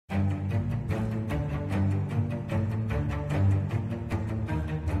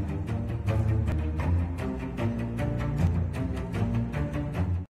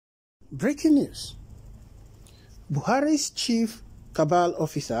Breaking news. Buhari's chief cabal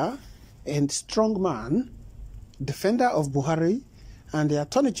officer and strongman, defender of Buhari, and the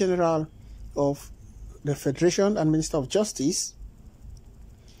Attorney General of the Federation and Minister of Justice,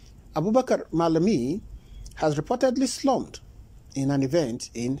 Malami, has reportedly slumped in an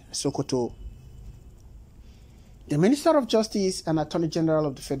event in Sokoto. The Minister of Justice and Attorney General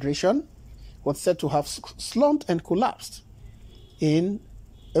of the Federation was said to have slumped and collapsed in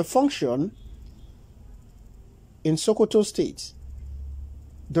a function in Sokoto State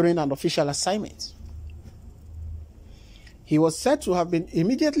during an official assignment. He was said to have been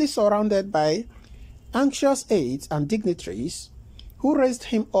immediately surrounded by anxious aides and dignitaries who raised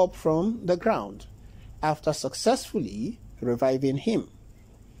him up from the ground after successfully reviving him.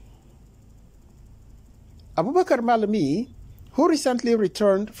 Malami, who recently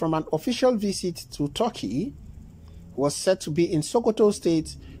returned from an official visit to Turkey, was said to be in Sokoto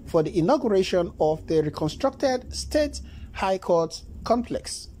State for the inauguration of the reconstructed State High Court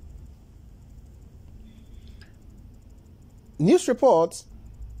complex. News reports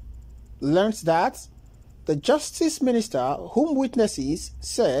learned that the Justice Minister, whom witnesses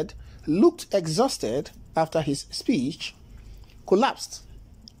said looked exhausted after his speech, collapsed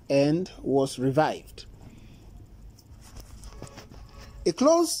and was revived. A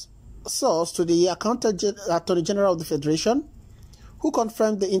close source to the Attorney General of the Federation, who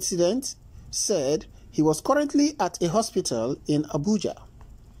confirmed the incident, said he was currently at a hospital in Abuja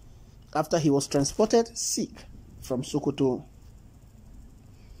after he was transported sick from Sokoto.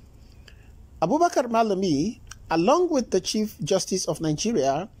 Malami, along with the Chief Justice of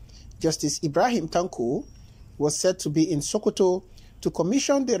Nigeria, Justice Ibrahim Tanko, was said to be in Sokoto to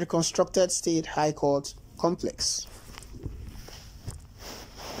commission the reconstructed State High Court complex.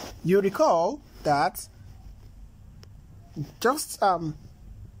 You recall that just a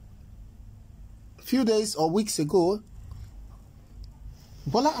few days or weeks ago,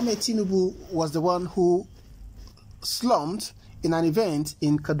 Bola Ahmed Tinubu was the one who slumped in an event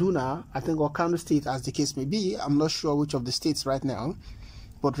in Kaduna, I think, or Kano State, as the case may be. I'm not sure which of the states right now,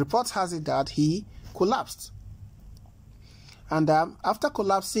 but reports has it that he collapsed. And after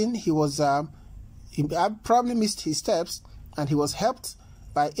collapsing, he probably missed his steps, and he was helped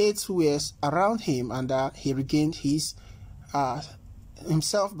by aides who were around him, and he regained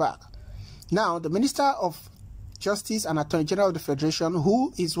himself back. Now, the Minister of Justice and Attorney General of the Federation,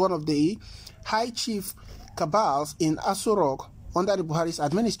 who is one of the high chief cabals in Aso Rock under the Buhari's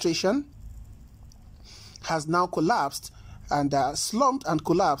administration, has now collapsed and slumped and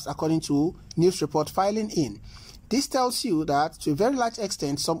collapsed, according to news report filing in. This tells you that to a very large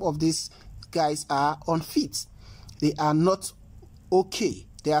extent, some of these guys are unfit. They are not okay.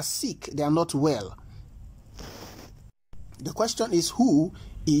 They are sick. They are not well. The question is, who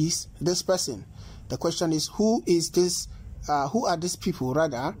is this person? The question is, who is this? Who are these people,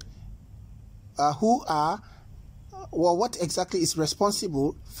 rather? What exactly is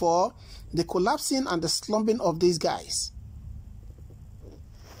responsible for the collapsing and the slumping of these guys?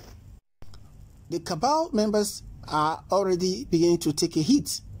 The cabal members are already beginning to take a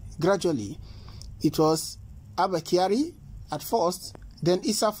hit gradually. It was Abba Kyari at first, then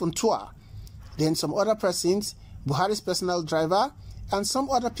Issa Funtua, then some other persons, Buhari's personal driver, and some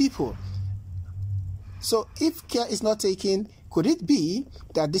other people. So if care is not taken, could it be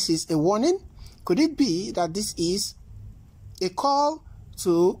that this is a warning? Could it be that this is a call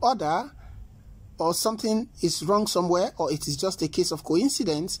to order, or something is wrong somewhere, or it is just a case of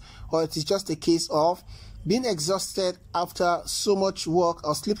coincidence, or it is just a case of being exhausted after so much work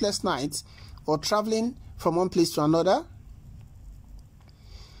or sleepless nights, or traveling from one place to another?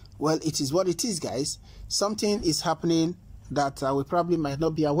 Well, it is what it is, guys. Something is happening that we probably might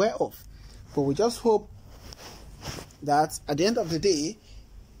not be aware of. But we just hope that at the end of the day,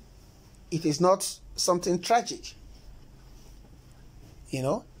 it is not something tragic. You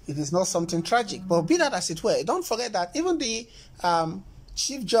know, it is not something tragic. But be that as it were, don't forget that even the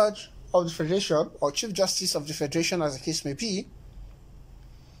Chief Judge of the Federation, or Chief Justice of the Federation, as the case may be,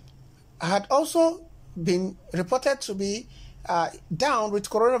 had also been reported to be down with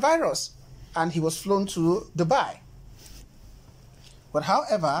coronavirus, and he was flown to Dubai. But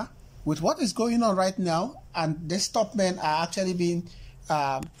however, with what is going on right now, and these top men are actually being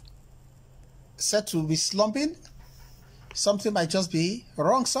said to be slumping, something might just be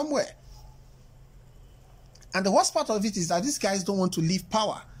wrong somewhere. And the worst part of it is that these guys don't want to leave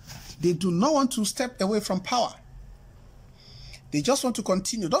power. They do not want to step away from power. They just want to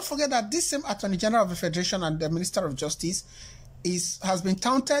continue. Don't forget that this same Attorney General of the Federation and the Minister of Justice has been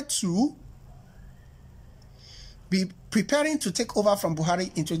taunted to be preparing to take over from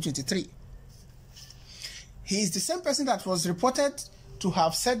Buhari in 2023. He is the same person that was reported to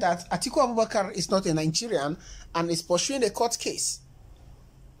have said that Atiku Abubakar is not a Nigerian and is pursuing a court case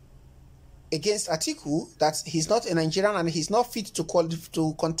against Atiku that he's not a Nigerian and he's not fit to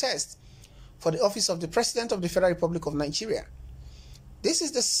contest for the office of the President of the Federal Republic of Nigeria. This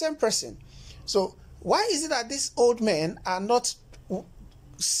is the same person. So why is it that these old men are not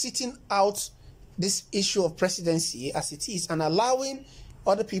sitting out this issue of presidency as it is and allowing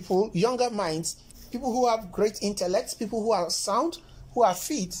other people, younger minds, people who have great intellect, people who are sound, who are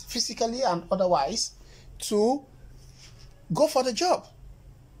fit physically and otherwise, to go for the job?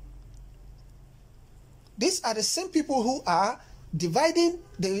 These are the same people who are dividing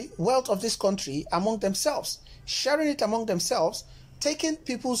the wealth of this country among themselves, sharing it among themselves, taking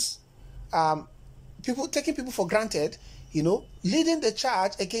people for granted, you know, leading the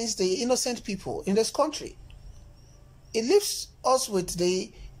charge against the innocent people in this country. It leaves us with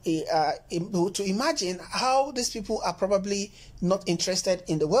to imagine how these people are probably not interested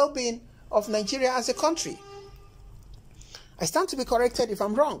in the well-being of Nigeria as a country. I stand to be corrected if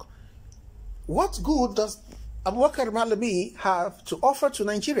I'm wrong. What good does Abubakar Malami have to offer to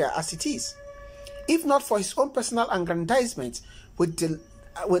Nigeria as it is, if not for his own personal aggrandizement with the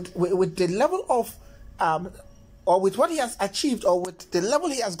level of or with what he has achieved, or with the level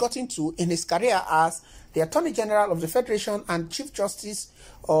he has gotten to in his career as the Attorney General of the Federation and Chief Justice,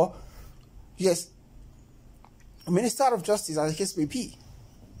 or yes, Minister of Justice as the case may be?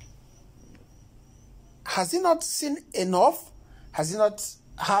 Has he not seen enough? Has he not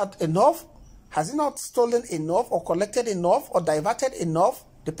had enough? Has he not stolen enough, or collected enough, or diverted enough,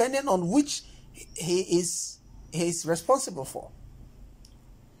 depending on which he is responsible for?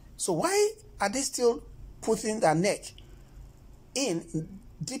 So why are they still putting their neck in,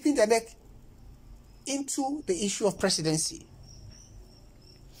 dipping their neck into the issue of presidency?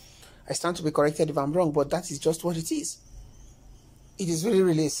 I stand to be corrected if I'm wrong, but that is just what it is. It is really,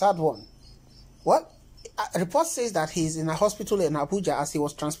 really a sad one. Well, a report says that he's in a hospital in Abuja as he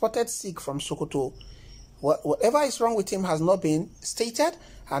was transported sick from Sokoto. Whatever is wrong with him has not been stated,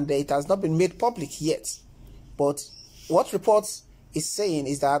 and it has not been made public yet. But what reports is saying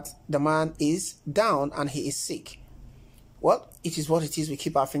is that the man is down and he is sick. Well, it is what it is. We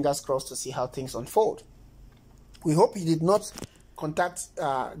keep our fingers crossed to see how things unfold. We hope he did not contact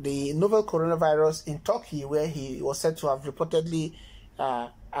the novel coronavirus in Turkey, where he was said to have reportedly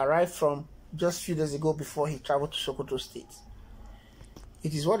arrived from just a few days ago before he traveled to Sokoto State.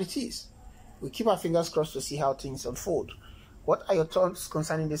 It is what it is. We keep our fingers crossed to see how things unfold. What are your thoughts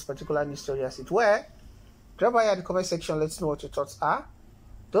concerning this particular news story as it were? Drop by in the comment section, let us know what your thoughts are.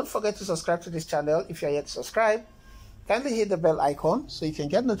 Don't forget to subscribe to this channel if you are yet subscribed. Kindly hit the bell icon so you can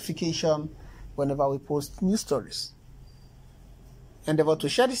get notification whenever we post new stories. Endeavor to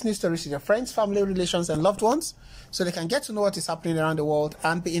share these news stories with your friends, family, relations, and loved ones so they can get to know what is happening around the world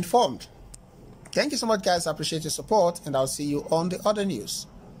and be informed. Thank you so much, guys. I appreciate your support, and I'll see you on the other news.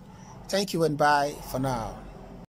 Thank you and bye for now.